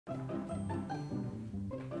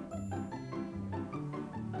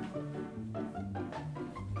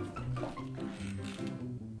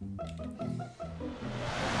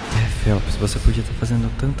Felps, você podia estar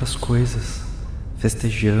fazendo tantas coisas.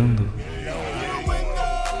 Festejando.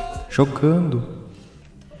 Jogando.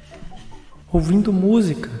 Ouvindo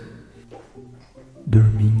música.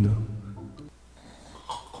 Dormindo.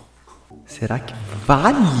 Será que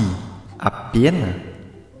vale a pena?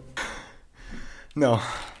 Não.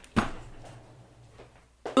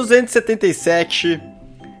 277...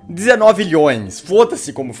 19 milhões.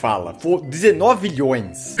 Foda-se como fala. 19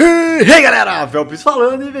 milhões. Hey galera, Felps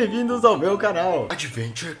falando e bem-vindos ao meu canal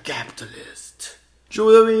Adventure Capitalist.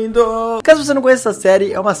 Caso você não conheça essa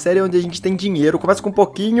série, é uma série onde a gente tem dinheiro, começa com um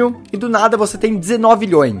pouquinho e do nada você tem 19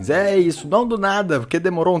 milhões. É isso, não do nada, porque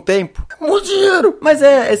demorou um tempo. É muito dinheiro. Mas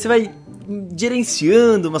você vai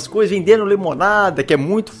gerenciando umas coisas, vendendo limonada, que é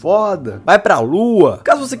muito foda. Vai pra lua.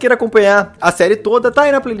 Caso você queira acompanhar a série toda, tá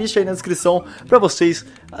aí na playlist aí na descrição pra vocês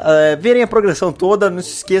verem a progressão toda. Não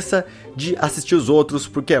se esqueça de assistir os outros,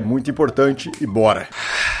 porque é muito importante. E bora.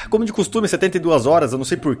 Como de costume, 72 horas, eu não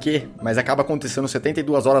sei porquê, mas acaba acontecendo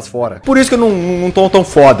 72 horas fora. Por isso que eu não tô tão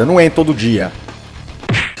foda, não é todo dia.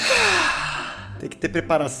 Tem que ter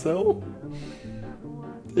preparação.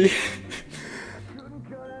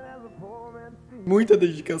 Muita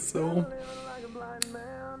dedicação.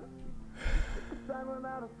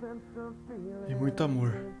 E muito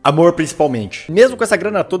amor. Amor principalmente. Mesmo com essa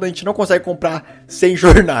grana toda, a gente não consegue comprar 100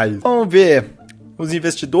 jornais. Vamos ver os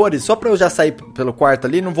investidores, só pra eu já sair pelo quarto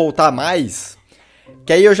ali e não voltar mais.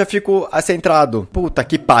 Que aí eu já fico centrado. Puta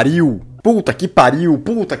que pariu. Puta que pariu.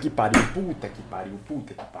 Puta que pariu. Puta que pariu.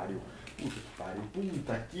 Puta que pariu. Puta que pariu.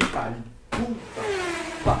 Puta que pariu. Puta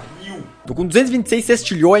que pariu. Tô com 226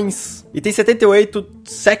 sextilhões e tem 78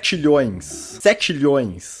 setilhões. 7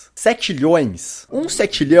 milhões. Um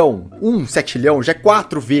setilhão já é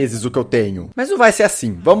 4 vezes o que eu tenho. Mas não vai ser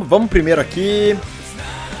assim. Vamos primeiro aqui.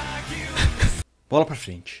 Bola pra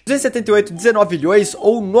frente. 278, 19 milhões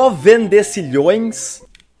ou 90 decilhões.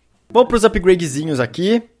 Vamos pros upgradezinhos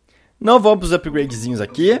aqui. Não vamos pros upgradezinhos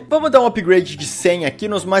aqui. Vamos dar um upgrade de 100 aqui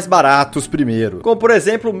nos mais baratos primeiro. Como, por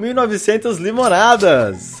exemplo, 1900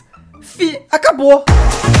 limonadas. Acabou.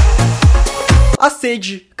 A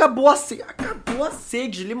sede. Acabou a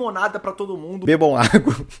sede. Limonada pra todo mundo. Bebam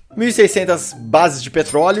água. 1.600 bases de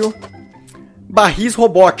petróleo. Barris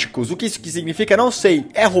robóticos. O que isso significa? Não sei.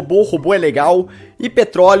 É robô é legal. E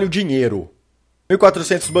petróleo, dinheiro.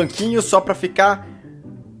 1.400 banquinhos só pra ficar.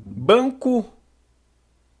 Banco.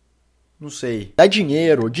 Não sei. Dá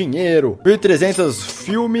dinheiro. 1.300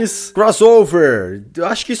 filmes. Crossover. Eu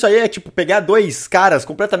acho que isso aí é tipo pegar dois caras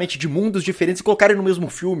completamente de mundos diferentes e colocarem no mesmo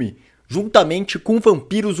filme. Juntamente com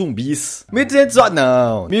vampiros zumbis. 1.200...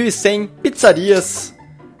 não. 1.100 pizzarias.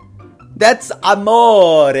 That's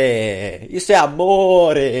amore. Isso é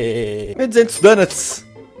amore. 1.200 donuts.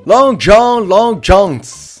 Long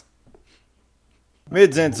Johns.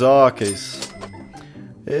 1.200 óqueis.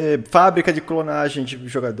 Fábrica de clonagem de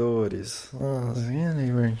jogadores. Nossa,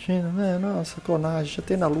 divertido, né? Nossa, clonagem. Já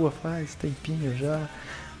tem na lua faz tempinho já.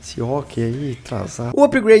 Esse hockey aí, atrasado. O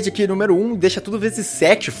upgrade aqui, número 1, deixa tudo vezes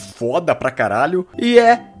 7. Foda pra caralho. E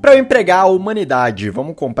é pra eu empregar a humanidade.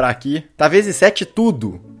 Vamos comprar aqui. Tá vezes 7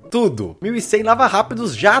 tudo. 1.100 lava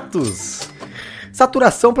rápidos jatos.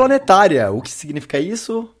 Saturação planetária. O que significa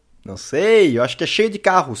isso? Não sei. Eu acho que é cheio de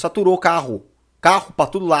carro. Saturou o carro. Carro pra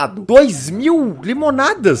todo lado. 2.000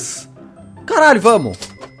 limonadas. Caralho, vamos.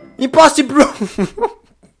 Impossible.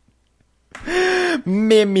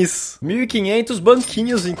 Memes. 1.500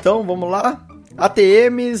 banquinhos, então. Vamos lá.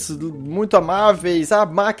 ATMs muito amáveis. A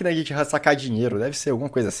máquina de sacar dinheiro. Deve ser alguma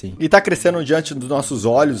coisa assim. E tá crescendo diante dos nossos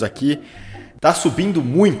olhos aqui. Tá subindo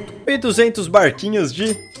muito. 1.200 barquinhos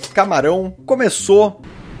de camarão. Começou.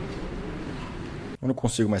 Eu não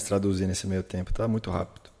consigo mais traduzir nesse meio tempo. Tá muito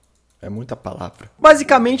rápido. É muita palavra.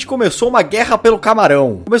 Basicamente começou uma guerra pelo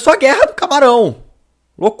camarão. Começou a guerra do camarão.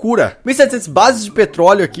 Loucura. 1.700 bases de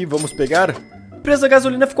petróleo aqui, vamos pegar. O preço da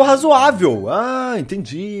gasolina ficou razoável. Ah,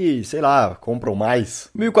 entendi. Sei lá, compram mais.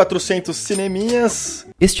 1.400 cineminhas.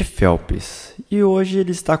 Este é Felps. E hoje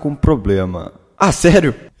ele está com um problema. Ah,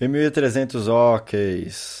 sério? E 1.300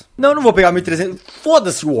 óqueis. Não vou pegar 1.300.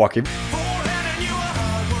 Foda-se o óquei.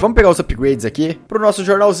 Vamos pegar os upgrades aqui pro nosso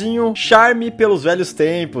jornalzinho Charme pelos Velhos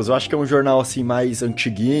Tempos. Eu acho que é um jornal assim mais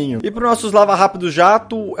antiguinho. E pro nossos lava rápido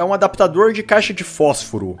jato é um adaptador de caixa de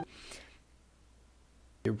fósforo.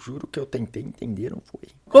 Eu juro que eu tentei entender, não foi.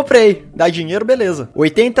 Comprei. Dá dinheiro, beleza.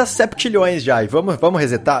 80 septilhões já. E vamos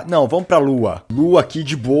resetar? Não, vamos pra lua. Lua aqui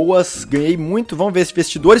de boas. Ganhei muito. Vamos ver esses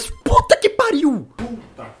vestidores. Puta que pariu.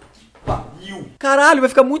 Puta que pariu. Caralho, vai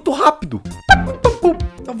ficar muito rápido.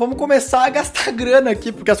 Então vamos começar a gastar grana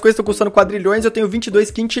aqui, porque as coisas estão custando quadrilhões, eu tenho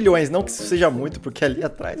 22 quintilhões. Não que isso seja muito, porque ali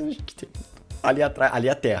atrás a gente tem... Ali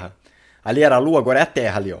é a terra. Ali era a lua, agora é a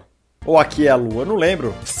terra ali, ó. Ou aqui é a lua, eu não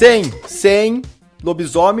lembro. 100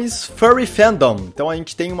 lobisomens furry fandom. Então a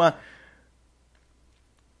gente tem uma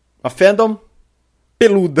fandom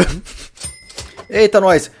peluda. Eita,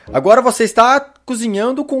 nós. Agora você está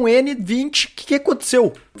cozinhando com N20. O que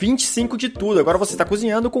aconteceu? 25 de tudo. Agora você está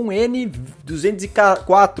cozinhando com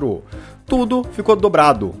N204. Tudo ficou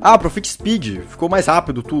dobrado. Ah, Profit Speed. Ficou mais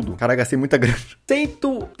rápido tudo. Cara, gastei muita grana.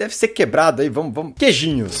 Tento. Deve ser quebrado aí. Vamos.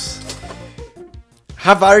 Queijinhos.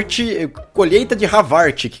 Havart. Colheita de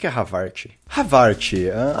Havart. O que é Havart? Havart.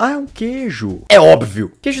 Ah, é um queijo. É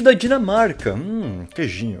óbvio. Queijo da Dinamarca.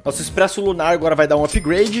 Queijinho. Nosso Expresso Lunar agora vai dar um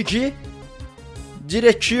upgrade de...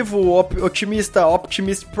 Diretivo, otimista,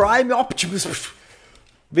 Optimus Prime, Optimus.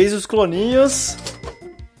 Vez os cloninhos.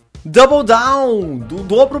 Double down, do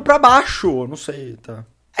dobro pra baixo. Não sei, tá.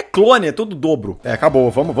 É clone, é tudo dobro. Acabou,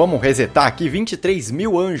 vamos resetar aqui, 23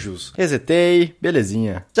 mil anjos. Resetei,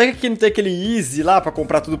 belezinha. Já que aqui não tem aquele easy lá pra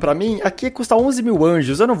comprar tudo pra mim, aqui custa 11 mil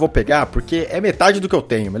anjos. Eu não vou pegar porque é metade do que eu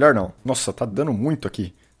tenho, melhor não. Nossa, tá dando muito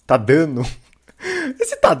aqui. Tá dando...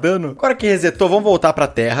 Esse tá dando. Agora que resetou, vamos voltar pra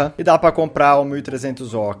terra. E dá pra comprar o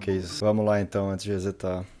 1300 okis. Vamos lá então, antes de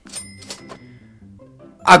resetar.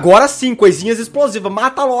 Agora sim, coisinhas explosivas.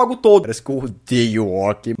 Mata logo todo. Parece que eu odeio o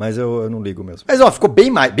ok, mas eu não ligo mesmo. Mas ó, ficou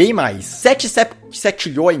bem mais. 7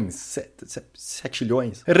 milhões. 7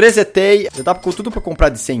 milhões. Resetei. Já tava com tudo pra comprar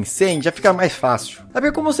de 100 em 100, já fica mais fácil.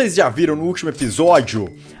 Sabe como vocês já viram no último episódio?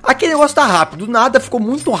 Aquele negócio tá rápido. Do nada ficou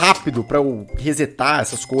muito rápido pra eu resetar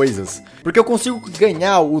essas coisas. Porque eu consigo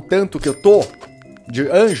ganhar o tanto que eu tô de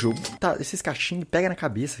anjo. Tá, esses cachinhos pega na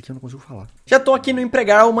cabeça aqui, eu não consigo falar. Já tô aqui no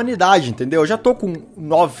empregar a humanidade, entendeu? Já tô com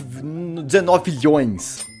 19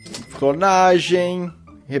 bilhões. Clonagem,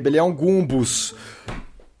 rebelião Gumbus.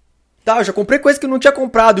 Tá, eu já comprei coisa que eu não tinha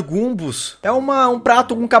comprado. Gumbus é um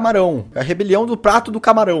prato com camarão. É a rebelião do prato do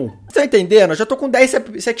camarão. Você tá entendendo? Eu já tô com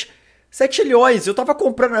 7 milhões. Eu tava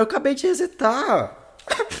comprando, eu acabei de resetar.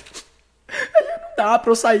 Não dá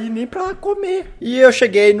pra eu sair nem pra comer. E eu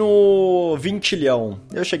cheguei no 20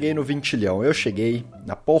 Eu cheguei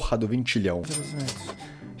na porra do 20.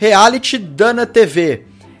 Reality Donut TV.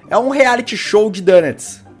 É um reality show de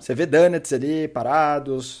donuts. Você vê donuts ali,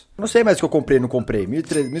 parados. Não sei mais o que eu comprei, não comprei.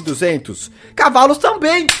 1.200. Cavalos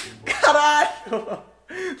também. Caralho.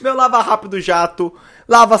 Meu lava rápido jato.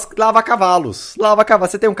 Lava cavalos. Lava cavalo.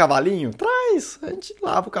 Você tem um cavalinho? Traz. A gente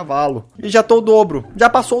lava o cavalo. E já tô o dobro. Já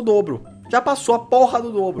passou o dobro. Já passou a porra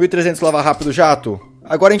do dobro. 1.300 lava rápido jato.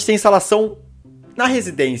 Agora a gente tem instalação na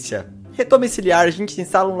residência. Redomiciliar, a gente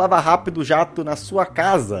instala um lava rápido jato na sua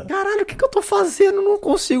casa. Caralho, o que eu tô fazendo? Não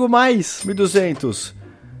consigo mais. 1.200.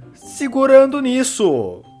 Segurando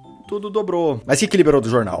nisso. Tudo dobrou. Mas o que liberou do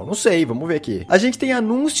jornal? Não sei, vamos ver aqui. A gente tem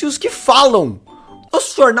anúncios que falam.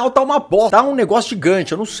 Nosso jornal tá uma bosta. Tá um negócio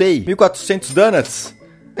gigante, eu não sei. 1.400 donuts.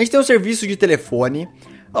 A gente tem um serviço de telefone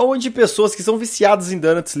onde pessoas que são viciadas em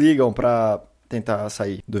donuts ligam pra tentar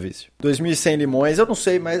sair do vício. 2.100 limões, eu não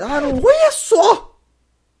sei, mas... Ah, não... Olha só!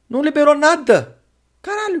 Não liberou nada.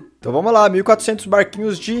 Caralho. Então vamos lá, 1.400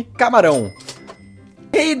 barquinhos de camarão.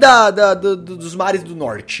 Rei dos mares do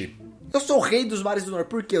norte. Eu sou o rei dos mares do norte.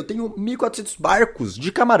 Por quê? Eu tenho 1.400 barcos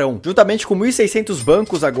de camarão. Juntamente com 1.600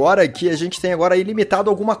 bancos agora, que a gente tem agora ilimitado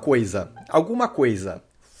alguma coisa. Alguma coisa.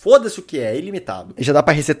 Foda-se o que é, ilimitado. E já dá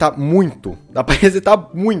pra resetar muito. Dá pra resetar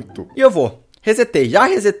muito. E eu vou. Resetei, já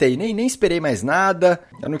resetei. Nem esperei mais nada.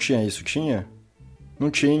 Eu não tinha isso, tinha? Não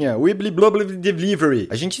tinha. Wibbly Blubbly Delivery.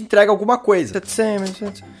 A gente entrega alguma coisa.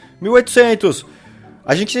 700, 1.800.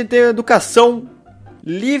 A gente tem educação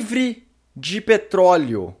livre de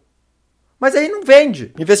petróleo. Mas aí não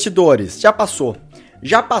vende. Investidores, já passou.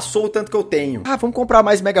 Já passou o tanto que eu tenho. Ah, vamos comprar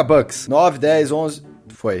mais megabucks. 9, 10, 11.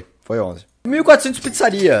 Foi 11. 1.400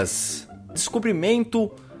 pizzarias.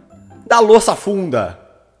 Descobrimento da louça funda.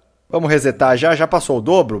 Vamos resetar já passou o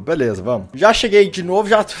dobro? Beleza, vamos. Já cheguei de novo,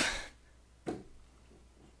 já...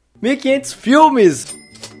 1.500 filmes.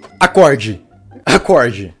 Acorde.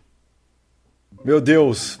 Meu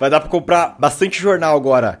Deus, vai dar pra comprar bastante jornal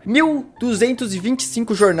agora.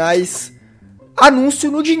 1.225 jornais. Anúncio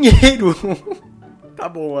no dinheiro. Tá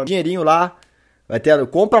bom, dinheirinho lá. Vai ter,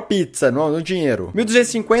 compra pizza no dinheiro.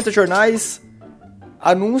 1.250 jornais.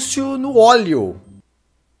 Anúncio no óleo.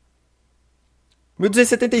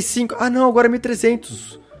 1.275. Ah, não, agora é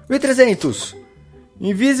 1.300. 1.300.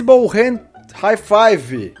 Invisible Hand High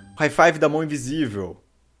Five. High Five da mão invisível.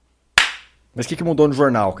 Mas o que mudou no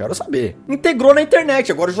jornal? Quero saber. Integrou na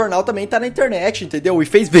internet. Agora o jornal também tá na internet, entendeu? E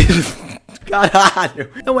fez vezes... Caralho.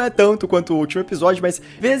 Não é tanto quanto o último episódio, mas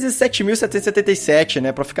vezes 7.777,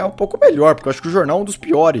 né? Pra ficar um pouco melhor, porque eu acho que o jornal é um dos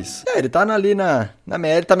piores. É, ele tá ali na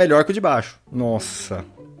média, ele tá melhor que o de baixo. Nossa.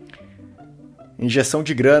 Injeção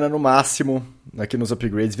de grana no máximo aqui nos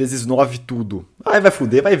upgrades, vezes 9 tudo. Ai, vai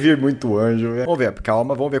fuder, vai vir muito anjo. Vamos ver,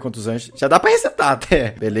 calma, vamos ver quantos anjos. Já dá pra resetar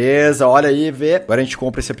até. Beleza, olha aí, vê. Agora a gente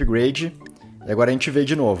compra esse upgrade. E agora a gente vê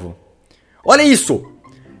de novo. Olha isso!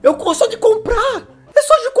 Eu gosto de comprar! É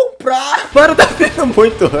só de comprar! Para, tá vendo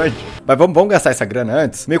muito anjo. Mas vamos gastar essa grana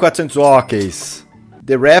antes? 1.400 OKs.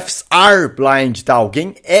 The refs are blind, tá?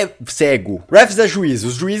 Alguém é cego. Refs é juiz,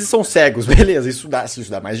 os juízes são cegos, beleza, isso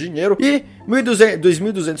dá mais dinheiro. E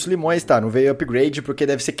 2.200 limões, tá? Não veio upgrade porque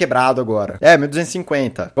deve ser quebrado agora. É,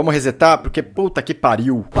 1.250. Vamos resetar porque puta que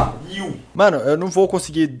pariu. Mano, eu não vou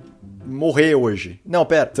conseguir morrer hoje. Não,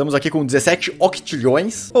 pera. Estamos aqui com 17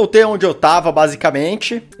 octilhões. Voltei onde eu tava,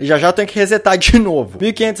 basicamente. E já tenho que resetar de novo.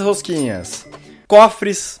 1.500 rosquinhas.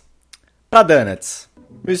 Cofres pra donuts.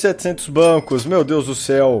 1.700 bancos, meu Deus do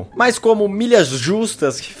céu. Mas como milhas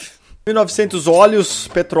justas, 1.900 óleos,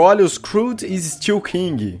 petróleos, crude is still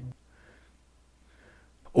king.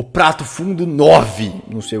 O prato fundo 9,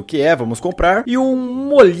 não sei o que é, vamos comprar. E um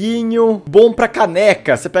molinho bom pra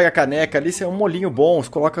caneca. Você pega a caneca ali, isso é um molinho bom, você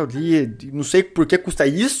coloca ali, não sei por que custa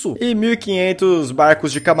isso. E 1.500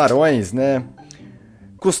 barcos de camarões, né?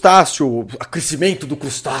 Crustáceo, crescimento do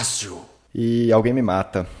crustáceo. E alguém me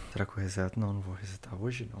mata. Será que eu reseto? Não vou resetar.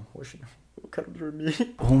 Hoje não. Eu quero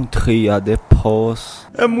dormir. Um dia depois.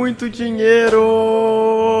 É muito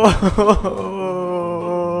dinheiro!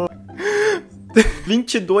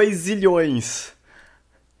 22 zilhões.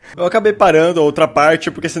 Eu acabei parando a outra parte,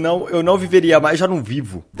 porque senão eu não viveria mais, já não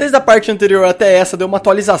vivo. Desde a parte anterior até essa, deu uma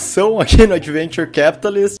atualização aqui no Adventure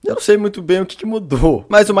Capitalist. Eu não sei muito bem o que mudou.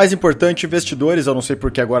 Mas o mais importante, investidores, eu não sei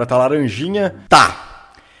porque agora tá laranjinha.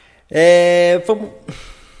 Tá. Vamos...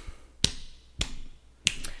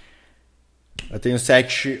 Eu tenho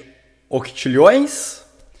 7 octilhões.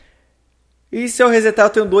 E se eu resetar, eu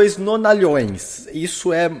tenho 2 nonalhões.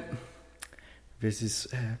 Isso é... vezes...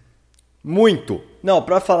 muito. Não,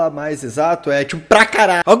 pra falar mais exato, é tipo pra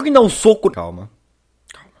caralho. Algo que dá um soco... Calma.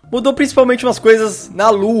 Mudou principalmente umas coisas na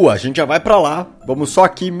lua. A gente já vai pra lá. Vamos só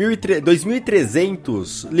aqui,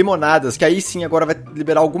 2.300 limonadas. Que aí sim agora vai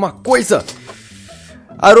liberar alguma coisa.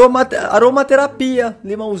 Aromaterapia,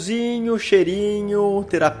 limãozinho, cheirinho,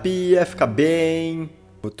 terapia, fica bem.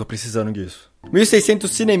 Eu tô precisando disso. 1.600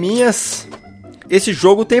 cineminhas. Esse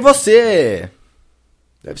jogo tem você.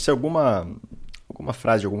 Deve ser alguma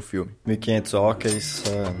frase de algum filme. 1.500 OKs.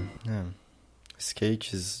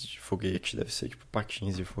 Skates de foguete, deve ser tipo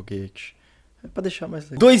patins de foguete. É pra deixar mais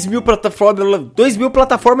legal. 2.000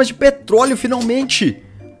 plataformas de petróleo, finalmente.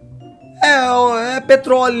 É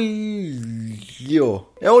petróleo.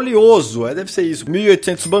 É oleoso, deve ser isso.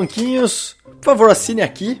 1.800 banquinhos. Por favor, assine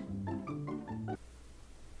aqui.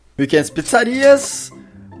 1.500 pizzarias.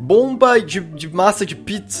 Bomba de massa de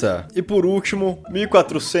pizza. E por último,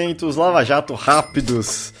 1.400 lava-jato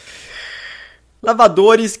rápidos.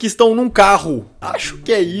 Lavadores que estão num carro. Acho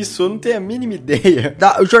que é isso, eu não tenho a mínima ideia.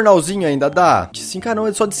 O jornalzinho ainda dá? De 5, não,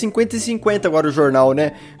 é só de 50 e 50 agora o jornal,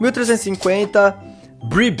 né? 1.350.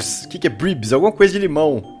 Bribs. O que é bribs? Alguma coisa de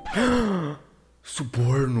limão.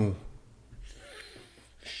 Suborno.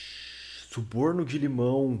 Suborno de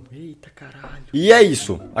limão. Eita caralho. E é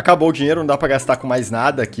isso. Acabou o dinheiro, não dá pra gastar com mais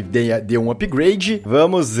nada que dê um upgrade.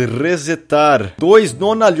 Vamos resetar. 2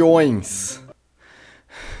 nonalhões.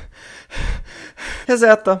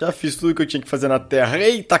 Reseta. Já fiz tudo que eu tinha que fazer na Terra.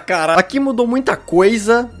 Eita caralho. Aqui mudou muita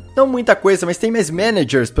coisa. Não muita coisa, mas tem mais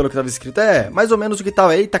managers, pelo que tava escrito. Mais ou menos o que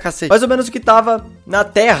tava... Eita, cacete. Mais ou menos o que tava na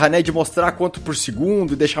Terra, né? De mostrar quanto por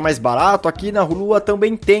segundo e deixar mais barato. Aqui na Lua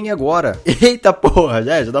também tem agora. Eita, porra.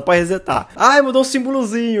 Já dá pra resetar. Ai, mudou um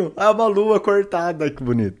símbolozinho. Uma lua cortada. Que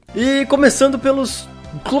bonito. E começando pelos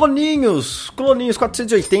cloninhos. Cloninhos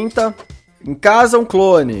 480. Em casa, um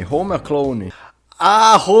clone. Home a clone.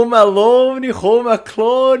 Home Alone, Home a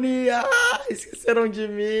clone. Esqueceram de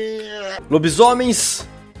mim. Lobisomens...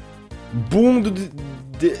 Boom do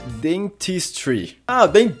dentistry.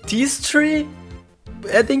 Dentistry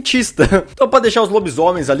é dentista. Então pra deixar os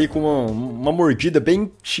lobisomens ali com uma mordida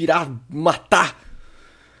bem matar.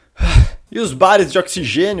 E os bares de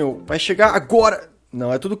oxigênio vai chegar agora.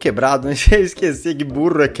 Não, é tudo quebrado, né? Eu esqueci que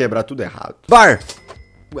burro é quebrar tudo errado. Bar.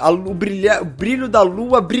 O brilho da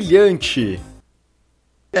lua brilhante.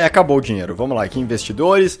 Acabou o dinheiro. Vamos lá aqui,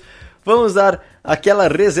 investidores. Vamos dar aquela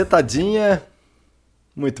resetadinha.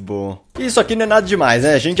 Muito bom. Isso aqui não é nada demais,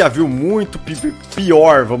 né? A gente já viu muito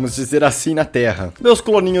pior, vamos dizer assim, na Terra. Meus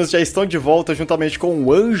cloninhos já estão de volta juntamente com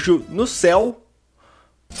o anjo no céu.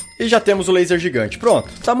 E já temos o laser gigante. Pronto.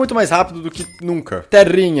 Tá muito mais rápido do que nunca.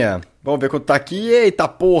 Terrinha. Vamos ver quanto tá aqui. Eita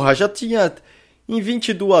porra, já tinha em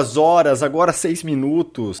 22 horas, agora 6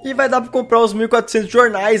 minutos. E vai dar pra comprar os 1.400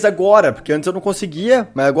 jornais agora, porque antes eu não conseguia.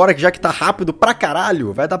 Mas agora, já que tá rápido pra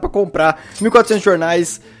caralho, vai dar pra comprar 1.400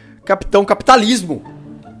 jornais Capitão Capitalismo.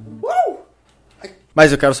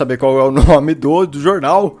 Mas eu quero saber qual é o nome do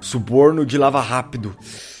jornal. Suborno de Lava Rápido.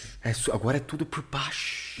 Agora é tudo por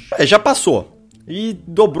baixo. Já passou. E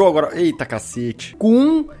dobrou agora. Eita, cacete.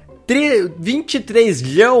 Com 23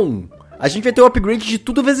 milhão, a gente vai ter o upgrade de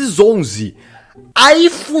tudo vezes 11. Aí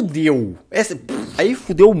fudeu. Aí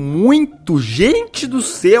fudeu muito. Gente do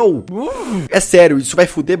céu. É sério, isso vai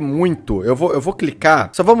fuder muito. Eu vou clicar.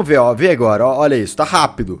 Só vamos ver, ó. Vê agora, ó. Olha isso. Tá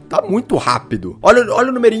rápido. Tá muito rápido. Olha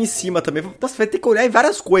o numerinho em cima também. Nossa, vai ter que olhar em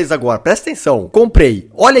várias coisas agora. Presta atenção. Comprei.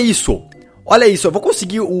 Olha isso. Olha isso. Eu vou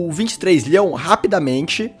conseguir o 23 leão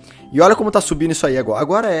rapidamente. E olha como tá subindo isso aí agora.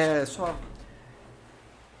 Agora é só...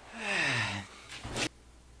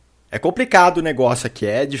 É complicado o negócio aqui,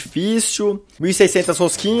 é difícil. 1.600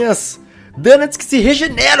 rosquinhas. Donuts que se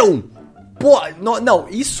regeneram. Pô, não,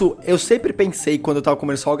 isso eu sempre pensei quando eu tava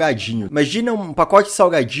comendo salgadinho. Imagina um pacote de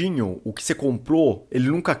salgadinho, o que você comprou, ele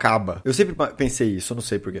nunca acaba. Eu sempre pensei isso, eu não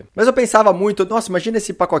sei porquê. Mas eu pensava muito, nossa, imagina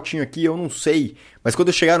esse pacotinho aqui, eu não sei. Mas quando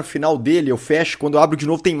eu chegar no final dele, eu fecho, quando eu abro de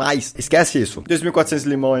novo tem mais. Esquece isso. 2.400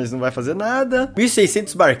 limões não vai fazer nada.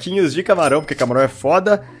 1.600 barquinhos de camarão, porque camarão é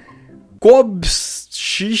foda. Cobs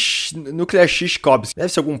X, nuclear X Cobs. Deve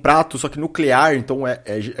ser algum prato, só que nuclear, então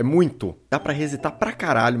é muito. Dá pra resetar pra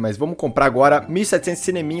caralho, mas vamos comprar agora 1.700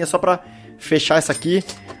 cineminha só pra fechar essa aqui.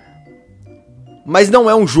 Mas não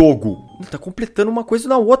é um jogo. Tá completando uma coisa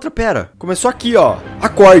na outra, pera. Começou aqui, ó.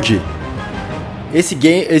 Acorde.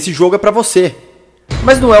 Esse jogo é pra você.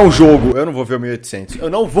 Mas não é um jogo. Eu não vou ver o 1.800. Eu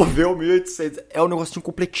não vou ver o 1.800. É um negocinho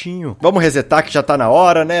completinho. Vamos resetar que já tá na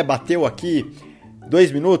hora, né? Bateu aqui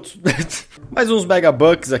 2 minutos. Mais uns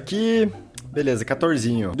megabucks aqui. Beleza,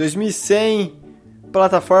 14. 2100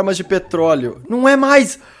 plataformas de petróleo. Não é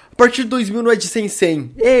mais. A partir de 2000 não é de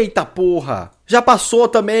 100. Eita porra. Já passou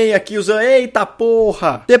também aqui usando. Eita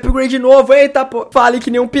porra. Tem upgrade novo. Eita porra. Fale que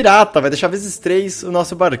nem um pirata. Vai deixar vezes 3 o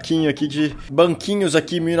nosso barquinho aqui de banquinhos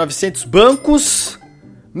aqui. 1900 bancos.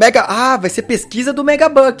 Vai ser pesquisa do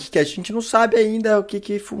Megabuck, que a gente não sabe ainda o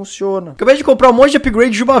que funciona. Acabei de comprar um monte de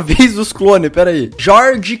upgrade de uma vez dos clones, pera aí.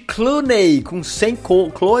 George Clooney, com 100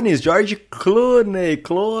 clones. George Clooney.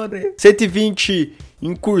 120,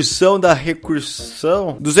 incursão da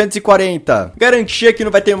recursão. 240, garantia que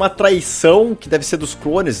não vai ter uma traição, que deve ser dos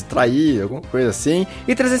clones, trair, alguma coisa assim.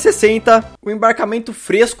 E 360, o embarcamento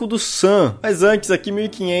fresco do Sam. Mas antes aqui,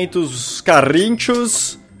 1500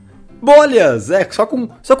 carrinchos. Bolhas, só com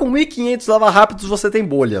 1.500 lava-rápidos você tem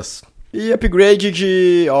bolhas. E upgrade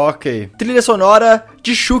de... ok. Trilha sonora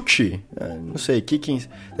de chute. Não sei, kicking...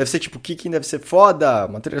 Deve ser tipo, kicking deve ser foda.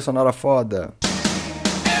 Uma trilha sonora foda.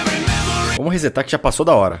 Vamos resetar que já passou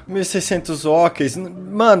da hora. 1.600 oks.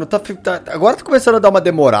 Mano, agora tá começando a dar uma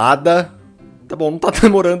demorada. Tá bom, não tá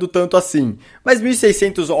demorando tanto assim. Mas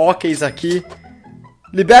 1.600 oks aqui...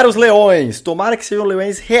 Libera os leões. Tomara que sejam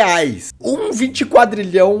leões reais. 20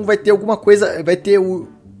 quadrilhão vai ter alguma coisa. Vai ter o...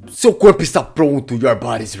 Seu corpo está pronto. Your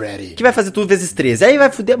body's ready. Que vai fazer tudo vezes 13. Aí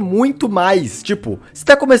vai foder muito mais. Tipo, se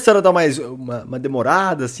tá começando a dar mais uma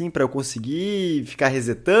demorada, assim, pra eu conseguir ficar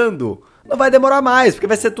resetando, não vai demorar mais, porque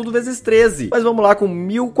vai ser tudo vezes 13. Mas vamos lá com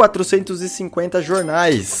 1.450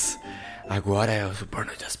 jornais. Agora é o Super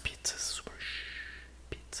Noite das Pizzas. Super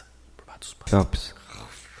Pizza. Felps.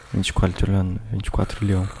 24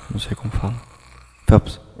 leão, não sei como fala.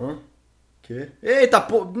 Felps. Que? Eita,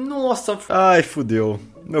 pô, nossa. Ai, fudeu.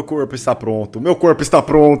 Meu corpo está pronto.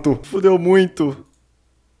 Fudeu muito.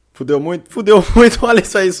 Olha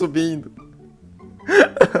isso aí subindo.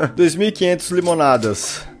 2.500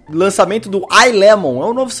 limonadas. Lançamento do iLemon. É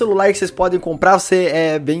um novo celular que vocês podem comprar.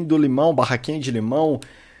 Você vem do limão, barraquinha de limão.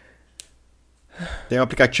 Tem o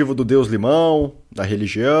aplicativo do Deus Limão, da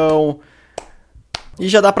religião. E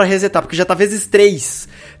já dá pra resetar, porque já tá vezes 3.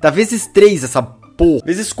 Tá vezes 3 essa porra.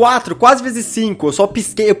 Vezes 4, quase vezes 5.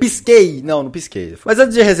 Eu pisquei. Não pisquei. Mas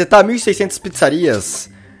antes de resetar, 1.600 pizzarias.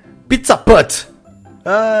 Pizza Put.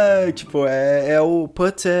 Tipo, o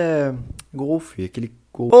Put é golfe, aquele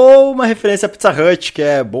golfe. Ou uma referência a Pizza Hut, que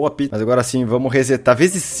é boa pizza. Mas agora sim, vamos resetar.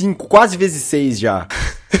 Vezes 5, quase vezes 6 já.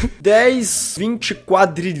 10, 20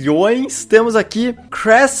 quadrilhões. Temos aqui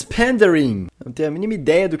Crash Pandering. Não tenho a mínima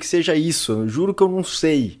ideia do que seja isso. Eu juro que eu não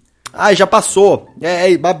sei. Já passou.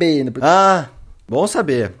 Babei. Bom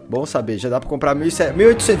saber. Já dá pra comprar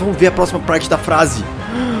 1.800. Vamos ver a próxima parte da frase.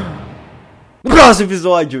 No próximo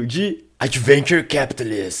episódio de Adventure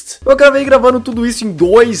Capitalist. Eu acabei gravando tudo isso em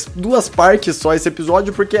duas partes só esse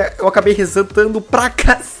episódio, porque eu acabei resetando pra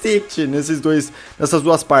cacete nessas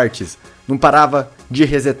duas partes. Não parava de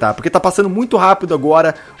resetar, porque tá passando muito rápido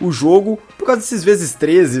agora o jogo, por causa desses vezes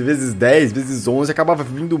 13, vezes 10, vezes 11, acabava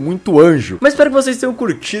vindo muito anjo. Mas espero que vocês tenham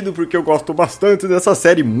curtido, porque eu gosto bastante dessa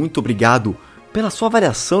série. Muito obrigado pela sua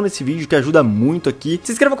avaliação nesse vídeo, que ajuda muito aqui.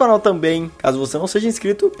 Se inscreva no canal também, caso você não seja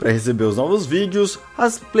inscrito, para receber os novos vídeos.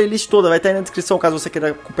 As playlists todas vai estar aí na descrição, caso você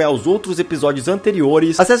queira acompanhar os outros episódios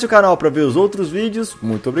anteriores. Acesse o canal para ver os outros vídeos.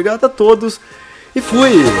 Muito obrigado a todos e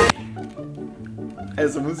fui!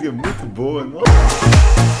 Essa música é muito boa,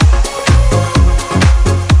 nossa!